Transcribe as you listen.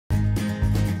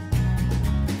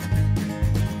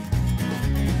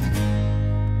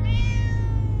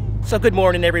So good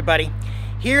morning, everybody.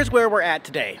 Here's where we're at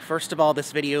today. First of all,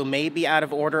 this video may be out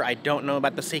of order. I don't know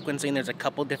about the sequencing. There's a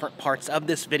couple different parts of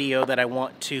this video that I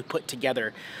want to put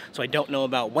together. So I don't know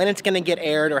about when it's gonna get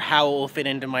aired or how it will fit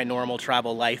into my normal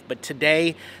travel life. But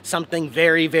today, something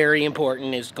very, very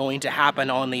important is going to happen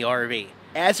on the RV.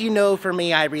 As you know, for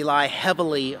me, I rely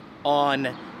heavily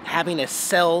on having a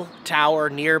cell tower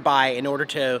nearby in order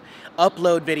to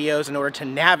upload videos, in order to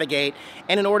navigate,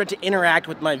 and in order to interact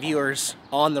with my viewers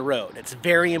on the road. It's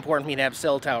very important for me to have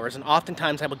cell towers, and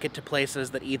oftentimes I will get to places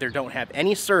that either don't have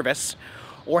any service,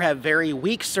 or have very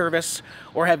weak service,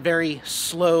 or have very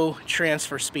slow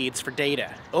transfer speeds for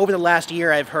data. Over the last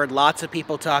year, I've heard lots of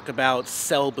people talk about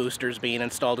cell boosters being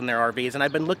installed in their RVs, and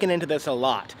I've been looking into this a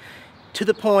lot, to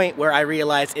the point where I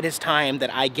realized it is time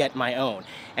that I get my own.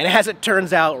 And as it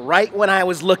turns out, right when I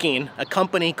was looking, a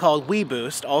company called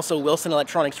WeBoost, also Wilson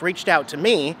Electronics, reached out to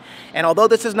me, and although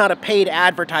this is not a paid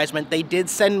advertisement, they did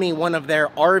send me one of their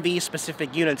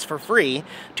RV-specific units for free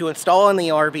to install in the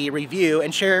RV, review,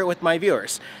 and share it with my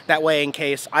viewers. That way, in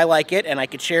case I like it and I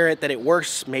could share it, that it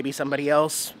works, maybe somebody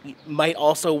else might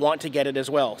also want to get it as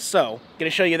well. So, I'm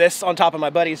gonna show you this on top of my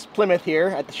buddy's Plymouth here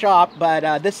at the shop,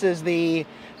 but this is the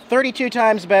 32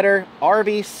 times better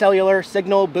RV cellular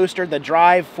signal booster, the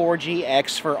Drive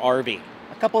 4GX for RV.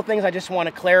 A couple of things I just want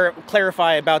to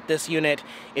clarify about this unit.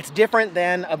 It's different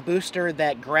than a booster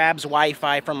that grabs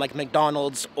Wi-Fi from like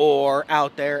McDonald's or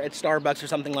out there at Starbucks or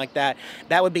something like that.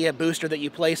 That would be a booster that you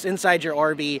place inside your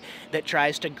RV that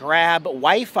tries to grab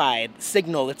Wi-Fi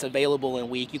signal that's available in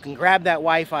weak. You can grab that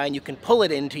Wi-Fi and you can pull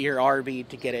it into your RV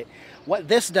to get it. What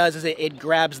this does is it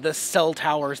grabs the cell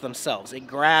towers themselves. It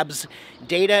grabs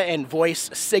data and voice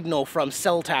signal from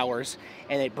cell towers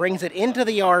and it brings it into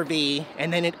the RV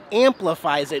and then it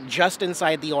amplifies it just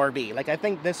inside the RV. Like, I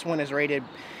think this one is rated,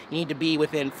 you need to be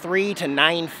within 3 to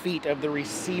 9 feet of the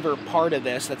receiver part of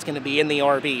this that's going to be in the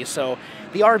RV. So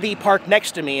the RV parked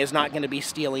next to me is not going to be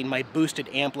stealing my boosted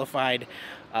amplified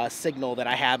signal that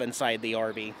I have inside the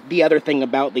RV. The other thing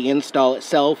about the install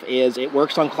itself is it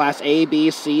works on Class A, B,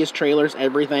 C's, trailers,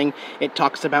 everything. It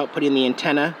talks about putting the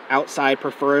antenna outside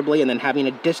preferably and then having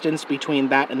a distance between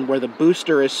that and where the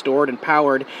booster is stored and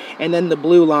powered. And then the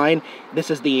blue line, this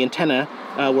is the antenna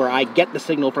where I get the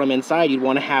signal from inside. You'd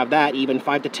want to have that even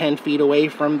 5 to 10 feet away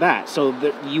from that. So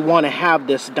you want to have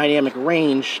this dynamic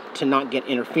range to not get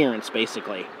interference,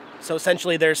 basically. So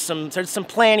essentially there's some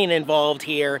planning involved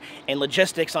here and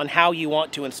logistics on how you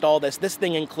want to install this. This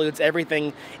thing includes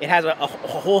everything. It has a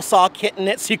hole saw kit in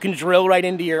it so you can drill right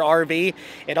into your RV.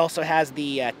 It also has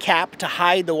the cap to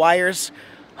hide the wires.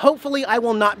 Hopefully I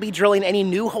will not be drilling any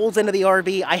new holes into the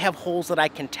RV. I have holes that I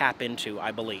can tap into, I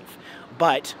believe.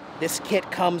 But this kit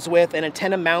comes with an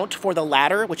antenna mount for the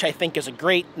ladder, which I think is a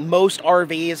great, most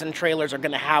RVs and trailers are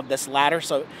gonna have this ladder.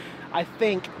 So I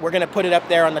think we're gonna put it up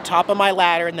there on the top of my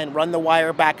ladder and then run the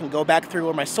wire back and go back through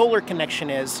where my solar connection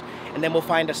is, and then we'll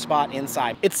find a spot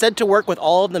inside. It's said to work with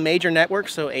all of the major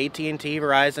networks, so AT&T,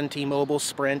 Verizon, T-Mobile,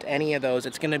 Sprint, any of those.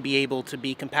 It's gonna be able to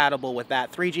be compatible with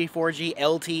that. 3G, 4G,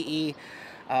 LTE.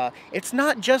 It's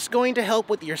not just going to help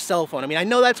with your cell phone. I mean, I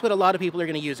know that's what a lot of people are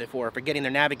gonna use it for getting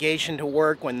their navigation to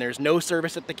work when there's no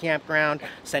service at the campground,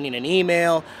 sending an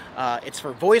email. It's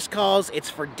for voice calls, it's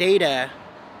for data.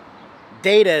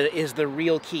 Data is the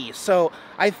real key. So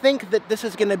I think that this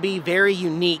is going to be very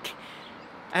unique.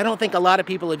 I don't think a lot of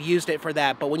people have used it for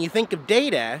that, but when you think of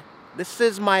data, this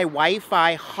is my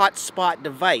Wi-Fi hotspot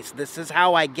device. This is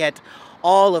how I get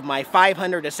all of my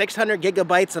 500 to 600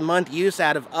 gigabytes a month use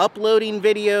out of uploading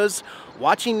videos,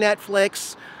 watching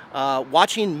Netflix,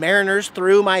 watching Mariners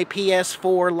through my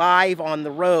PS4 live on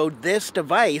the road. This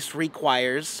device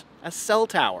requires a cell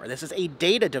tower. This is a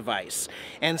data device.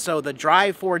 And so the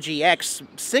Drive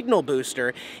 4GX signal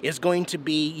booster is going to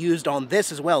be used on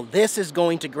this as well. This is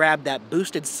going to grab that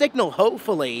boosted signal,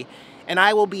 hopefully, and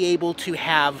I will be able to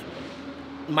have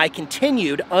my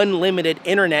continued unlimited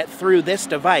internet through this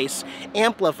device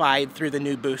amplified through the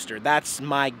new booster. That's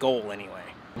my goal anyway.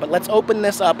 But let's open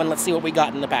this up and let's see what we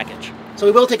got in the package. So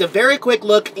we will take a very quick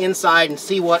look inside and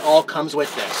see what all comes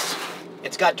with this.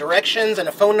 It's got directions and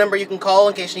a phone number you can call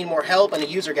in case you need more help and a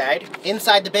user guide.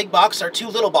 Inside the big box are 2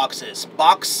 little boxes,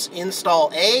 Box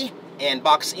Install A and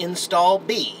Box Install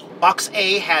B. Box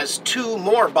A has 2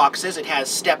 more boxes. It has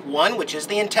step 1, which is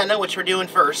the antenna, which we're doing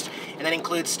first, and then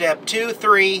includes step 2,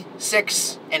 3,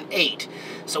 6, and 8.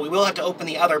 So we will have to open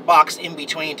the other box in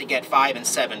between to get 5 and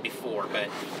 7 before, but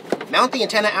mount the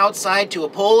antenna outside to a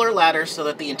pole or ladder so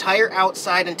that the entire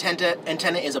outside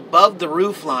antenna is above the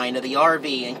roof line of the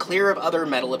RV and clear of other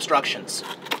metal obstructions.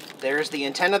 There's the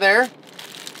antenna there,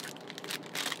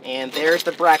 and there's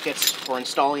the brackets for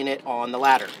installing it on the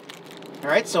ladder.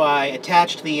 Alright, so I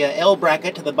attached the L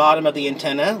bracket to the bottom of the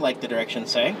antenna, like the directions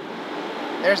say.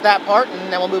 There's that part,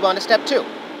 and then we'll move on to step 2.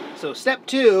 So step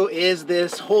 2 is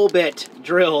this hole bit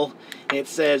drill. It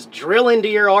says drill into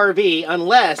your RV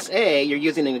unless, A, you're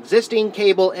using an existing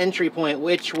cable entry point,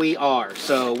 which we are.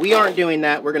 So we aren't doing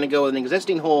that. We're going to go with an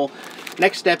existing hole.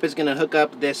 Next step is going to hook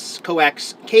up this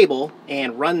coax cable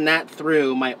and run that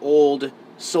through my old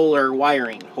solar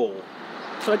wiring hole.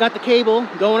 So I got the cable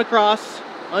going across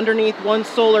underneath one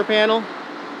solar panel,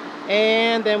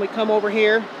 and then we come over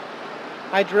here.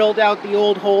 I drilled out the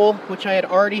old hole, which I had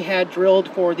already had drilled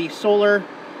for the solar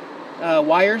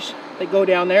wires that go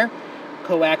down there.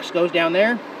 Coax goes down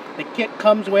there. The kit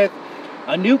comes with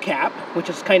a new cap, which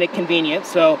is kind of convenient,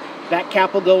 so that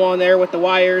cap will go on there with the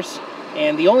wires.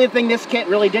 And the only thing this kit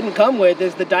really didn't come with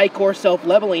is the die-core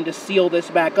self-leveling to seal this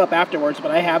back up afterwards,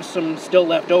 but I have some still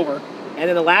left over. And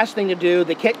then the last thing to do,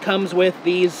 the kit comes with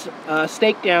these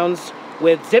stake downs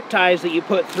with zip ties that you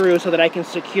put through so that I can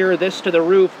secure this to the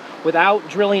roof without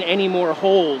drilling any more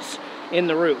holes in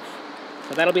the roof.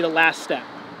 So that'll be the last step.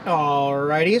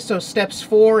 Alrighty, so steps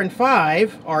 4 and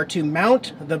 5 are to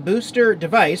mount the booster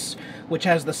device, which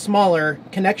has the smaller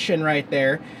connection right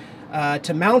there,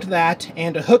 to mount that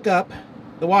and to hook up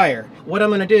the wire. What I'm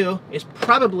going to do is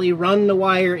probably run the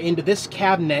wire into this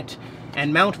cabinet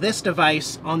and mount this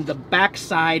device on the back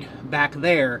side back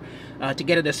there to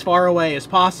get it as far away as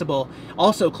possible.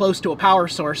 Also close to a power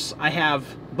source. I have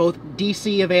both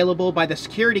DC available by the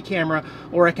security camera,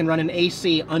 or I can run an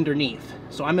AC underneath.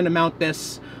 So I'm going to mount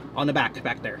this on the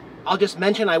back there. I'll just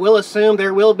mention, I will assume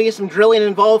there will be some drilling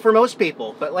involved for most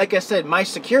people, but like I said, my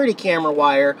security camera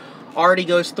wire already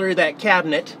goes through that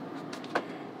cabinet,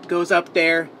 goes up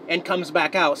there, and comes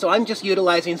back out. So I'm just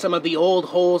utilizing some of the old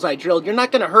holes I drilled. You're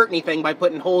not going to hurt anything by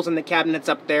putting holes in the cabinets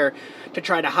up there to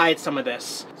try to hide some of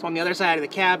this. So on the other side of the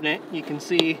cabinet, you can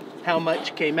see how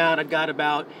much came out. I've got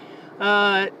about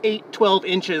 12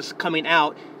 inches coming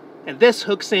out. And this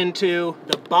hooks into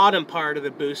the bottom part of the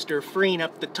booster, freeing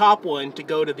up the top one to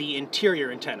go to the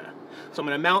interior antenna. So I'm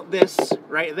going to mount this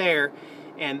right there,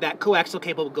 and that coaxial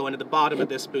cable will go into the bottom of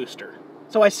this booster.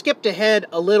 So I skipped ahead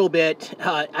a little bit.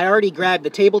 I already grabbed the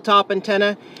tabletop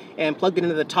antenna and plugged it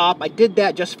into the top. I did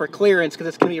that just for clearance because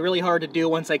it's going to be really hard to do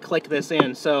once I click this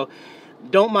in. So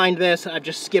don't mind this, I've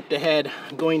just skipped ahead.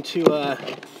 I'm going to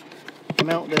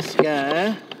mount this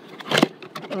guy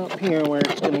up here where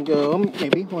it's going to go,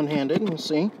 maybe one-handed, we'll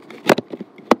see.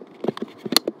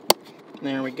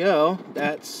 There we go,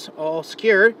 that's all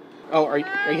secured. Oh, are you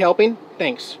helping?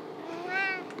 Thanks.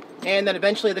 And then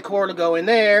eventually the cord will go in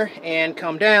there and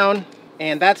come down,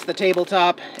 and that's the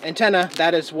tabletop antenna.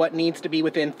 That is what needs to be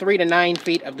within 3 to 9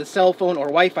 feet of the cell phone or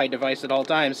Wi-Fi device at all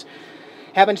times.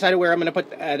 Haven't decided where I'm going to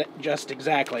put that just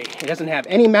exactly. It doesn't have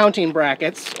any mounting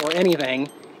brackets or anything.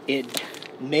 It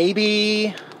may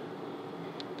be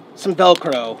some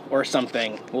Velcro or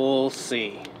something. We'll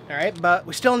see. Alright, but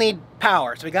we still need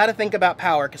power, so we got to think about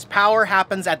power, because power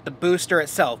happens at the booster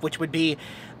itself, which would be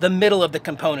the middle of the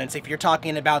components if you're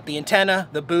talking about the antenna,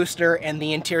 the booster, and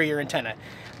the interior antenna.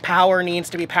 Power needs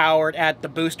to be powered at the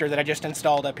booster that I just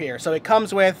installed up here. So it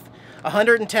comes with a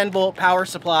 110 volt power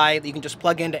supply that you can just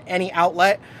plug into any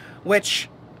outlet, which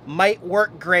might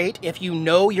work great if you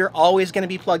know you're always going to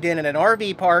be plugged in an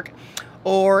RV park,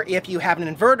 or if you have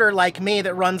an inverter like me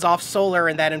that runs off solar,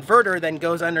 and that inverter then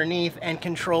goes underneath and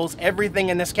controls everything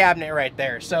in this cabinet right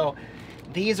there. So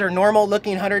these are normal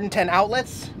looking 110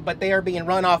 outlets, but they are being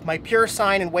run off my pure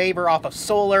sine and waiver off of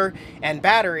solar and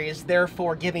batteries,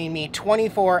 therefore giving me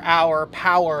 24-hour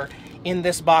power in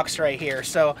this box right here.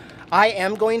 So I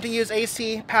am going to use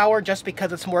AC power just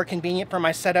because it's more convenient for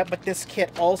my setup, but this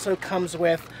kit also comes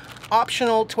with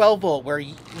optional 12 volt, where,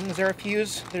 is there a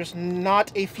fuse? There's not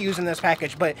a fuse in this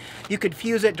package, but you could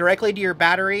fuse it directly to your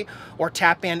battery or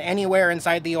tap in anywhere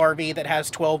inside the RV that has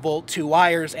 12 volt 2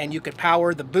 wires, and you could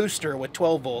power the booster with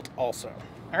 12 volt also.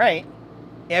 All right,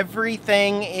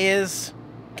 everything is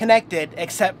connected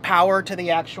except power to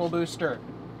the actual booster.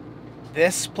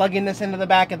 Plugging this into the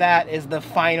back of that is the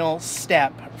final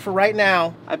step. For right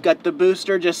now, I've got the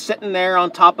booster just sitting there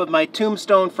on top of my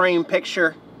tombstone frame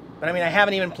picture. But I mean, I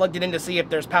haven't even plugged it in to see if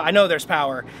there's power. I know there's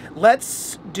power.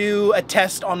 Let's do a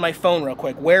test on my phone real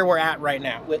quick, where we're at right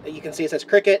now. You can see it says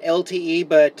Cricket LTE,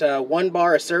 but 1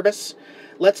 bar of service.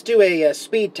 Let's do a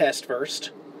speed test first.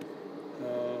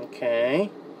 Okay.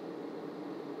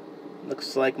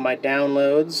 Looks like my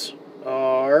downloads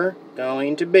are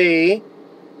going to be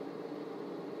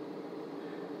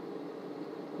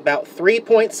about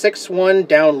 3.61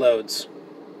 downloads.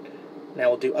 Now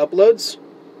we'll do uploads.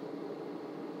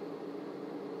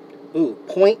 Ooh,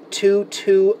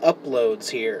 0.22 uploads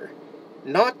here.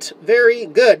 not very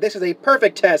good. This is a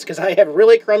perfect test because I have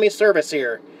really crummy service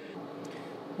here.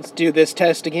 Let's do this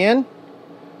test again.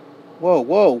 Whoa,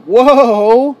 whoa,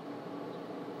 whoa!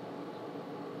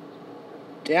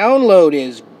 Download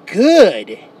is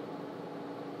good.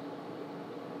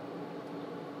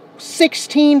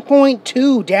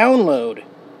 16.2 download.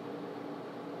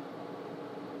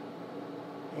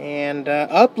 And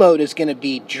upload is going to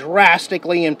be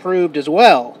drastically improved as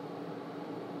well.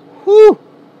 Whew!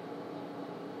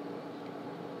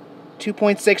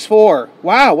 2.64.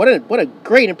 Wow, what a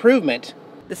great improvement.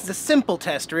 This is a simple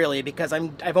test, really, because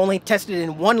I've only tested it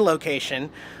in one location.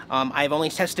 I've only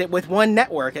tested it with one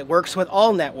network. It works with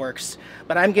all networks.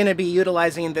 But I'm going to be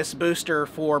utilizing this booster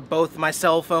for both my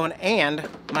cell phone and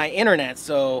my internet.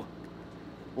 So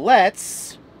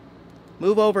let's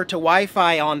move over to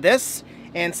Wi-Fi on this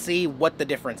and see what the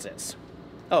difference is.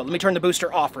 Oh, let me turn the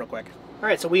booster off real quick. All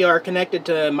right, so we are connected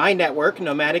to my network,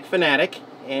 Nomadic Fanatic,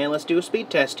 and let's do a speed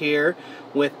test here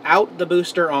without the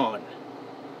booster on.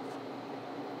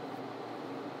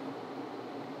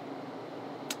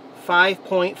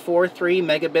 5.43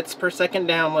 megabits per second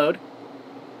download.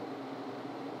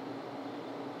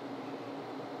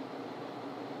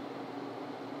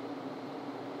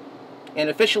 And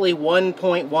officially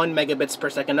 1.1 megabits per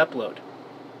second upload.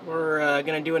 We're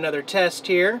going to do another test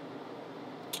here.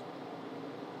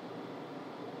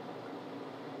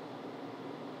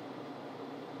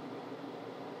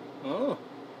 Oh,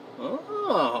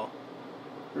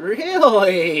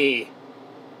 really?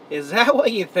 Is that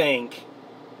what you think?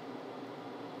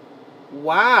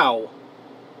 Wow.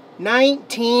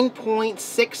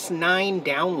 19.69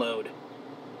 download.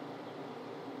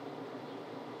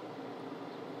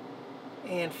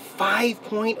 And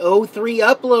 5.03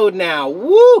 upload now.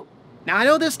 Woo! Now, I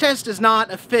know this test is not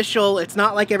official. It's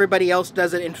not like everybody else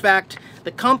does it. In fact,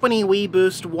 the company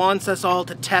WeBoost wants us all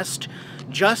to test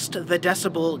just the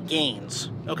decibel gains.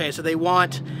 Okay, so they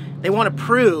want to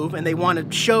prove and they want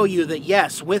to show you that,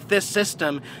 yes, with this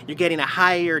system, you're getting a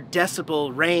higher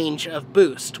decibel range of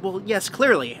boost. Well, yes,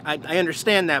 clearly, I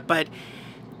understand that, but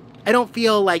I don't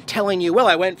feel like telling you, well,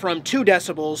 I went from 2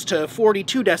 decibels to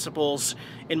 42 decibels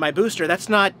in my booster. That's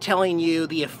not telling you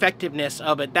the effectiveness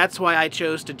of it. That's why I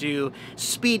chose to do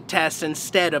speed tests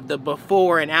instead of the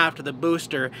before and after the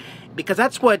booster, because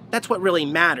that's what really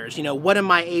matters. You know, what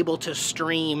am I able to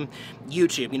stream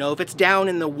YouTube? You know, if it's down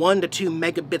in the 1 to 2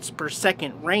 megabits per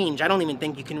second range, I don't even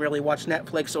think you can really watch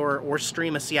Netflix or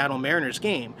stream a Seattle Mariners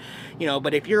game. You know,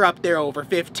 but if you're up there over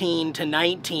 15 to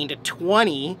 19 to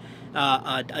 20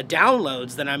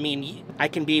 downloads, then I mean, I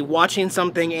can be watching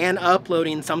something and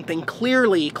uploading something.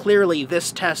 Clearly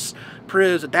this test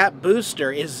proves that that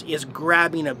booster is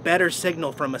grabbing a better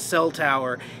signal from a cell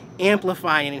tower,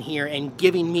 amplifying in here and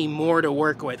giving me more to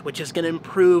work with, which is going to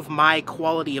improve my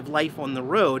quality of life on the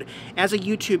road as a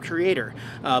YouTube creator,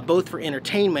 both for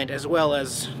entertainment as well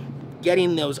as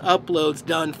getting those uploads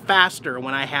done faster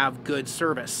when I have good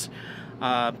service.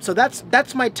 So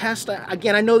that's my test.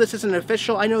 Again, I know this isn't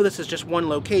official. I know this is just one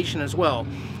location as well.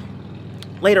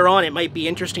 Later on, it might be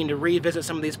interesting to revisit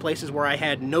some of these places where I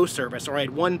had no service, or I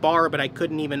had one bar but I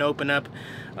couldn't even open up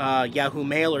Yahoo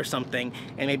Mail or something,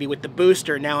 and maybe with the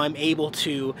booster now I'm able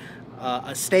to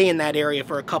stay in that area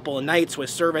for a couple of nights with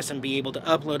service and be able to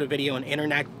upload a video and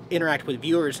interact with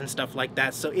viewers and stuff like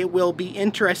that. So it will be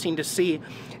interesting to see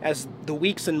as the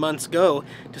weeks and months go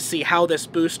to see how this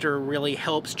booster really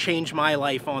helps change my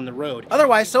life on the road.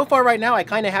 Otherwise, so far right now, I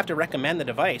kind of have to recommend the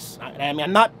device. I mean,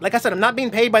 I'm not, like I said, I'm not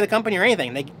being paid by the company or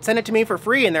anything. They send it to me for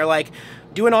free and they're like,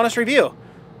 do an honest review.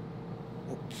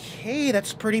 Okay,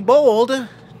 that's pretty bold,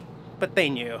 but they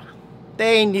knew.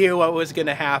 They knew what was going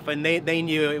to happen. They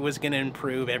knew it was going to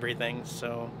improve everything.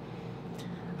 So,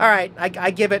 all right,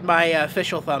 I give it my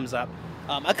official thumbs up.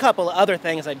 A couple of other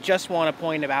things I just want to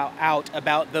point out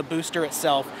about the booster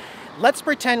itself. Let's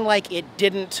pretend like it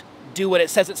didn't do what it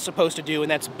says it's supposed to do, and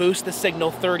that's boost the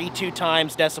signal 32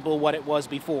 times decibel what it was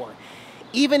before.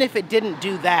 Even if it didn't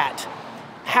do that,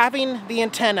 having the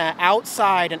antenna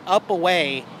outside and up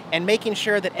away and making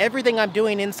sure that everything I'm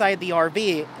doing inside the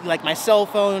RV, like my cell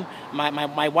phone, my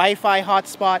Wi-Fi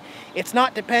hotspot, it's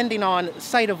not depending on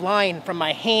sight of line from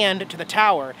my hand to the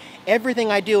tower. Everything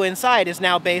I do inside is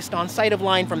now based on sight of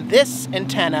line from this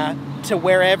antenna to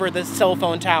wherever the cell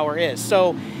phone tower is.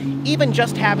 So even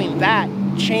just having that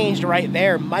changed right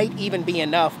there might even be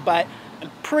enough, but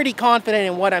I'm pretty confident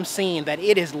in what I'm seeing that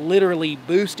it is literally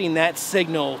boosting that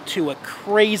signal to a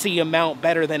crazy amount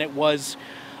better than it was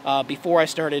before I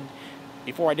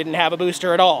didn't have a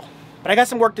booster at all. But I got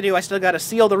some work to do. I still got to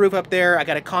seal the roof up there. I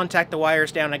got to contact the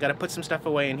wires down. I got to put some stuff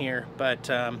away in here. But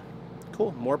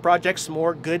cool, more projects,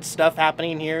 more good stuff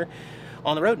happening here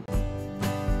on the road.